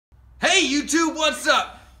Hey YouTube, what's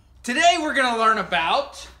up? Today we're gonna learn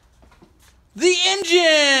about the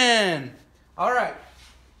engine. All right,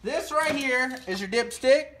 this right here is your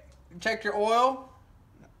dipstick. Check your oil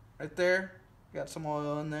right there. Got some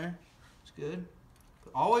oil in there. It's good.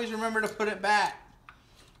 Always remember to put it back.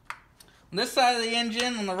 On this side of the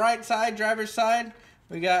engine, on the right side, driver's side,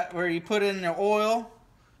 we got where you put in your oil.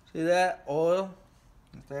 See that oil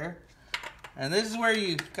right there? And this is where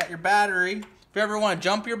you got your battery. If you ever want to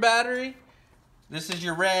jump your battery, this is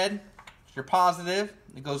your red, it's your positive.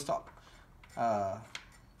 It goes to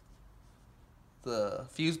the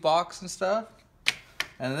fuse box and stuff.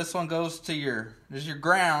 And this one goes to this is your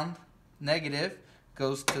ground, negative,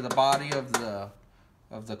 goes to the body of the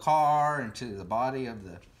car and to the body of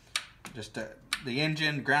the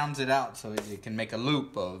engine, grounds it out so it can make a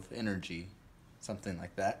loop of energy, something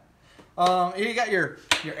like that. Here you got your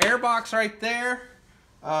air box right there.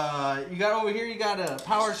 You got over here, you got a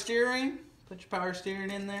power steering. Put your power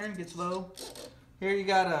steering in there, it gets low. Here you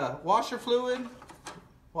got a washer fluid,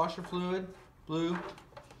 blue,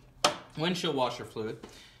 windshield washer fluid.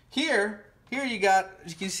 Here you got,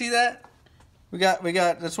 you can see that? We got,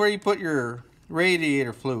 that's where you put your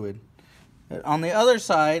radiator fluid. On the other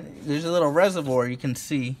side, there's a little reservoir you can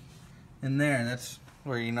see in there, and that's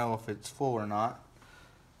where you know if it's full or not.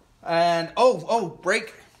 And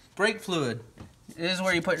brake fluid. This is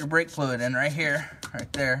where you put your brake fluid in, right here,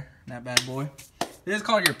 right there, that bad boy. This is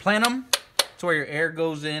called your plenum. It's where your air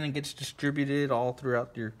goes in and gets distributed all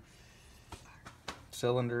throughout your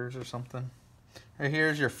cylinders or something. Right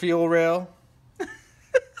here's your fuel rail.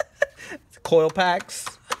 Coil packs.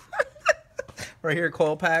 Right here,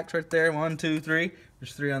 coil packs right there. 1, 2, 3.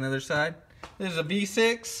 There's 3 on the other side. This is a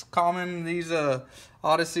V6. Common, these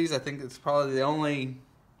Odysseys. I think it's probably the only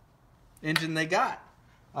engine they got.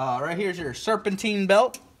 Right here's your serpentine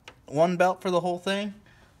belt. 1 belt for the whole thing,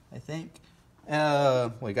 I think.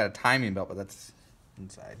 Well, you got a timing belt, but that's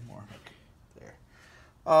inside more. There.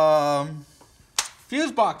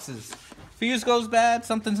 Fuse boxes. Fuse goes bad.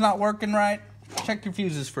 Something's not working right. Check your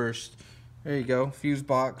fuses first. There you go. Fuse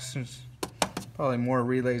box. There's probably more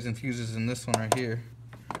relays and fuses in this one right here.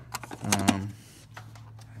 I don't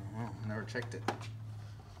know. Never checked it.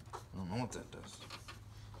 I don't know what that does.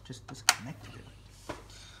 Just disconnected it.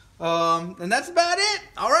 And that's about it.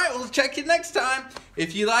 All right, we'll check you next time.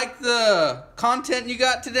 If you like the content you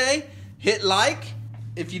got today, hit like.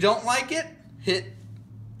 If you don't like it, hit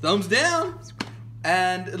thumbs down.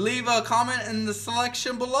 And leave a comment in the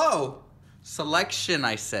selection below. Selection,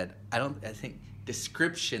 I said. I think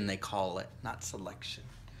description they call it, not selection.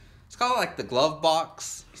 It's called like the glove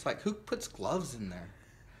box. It's like, who puts gloves in there?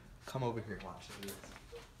 Come over here, watch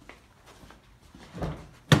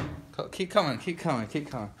it. Keep coming.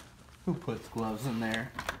 Who puts gloves in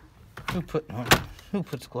there? Who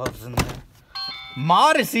puts gloves in there?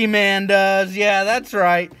 Odyssey man does. Yeah, that's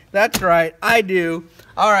right. I do.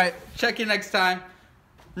 All right, check you next time.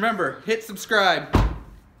 Remember, hit subscribe.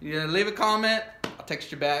 You leave a comment, I'll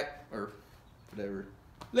text you back or whatever.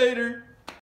 Later.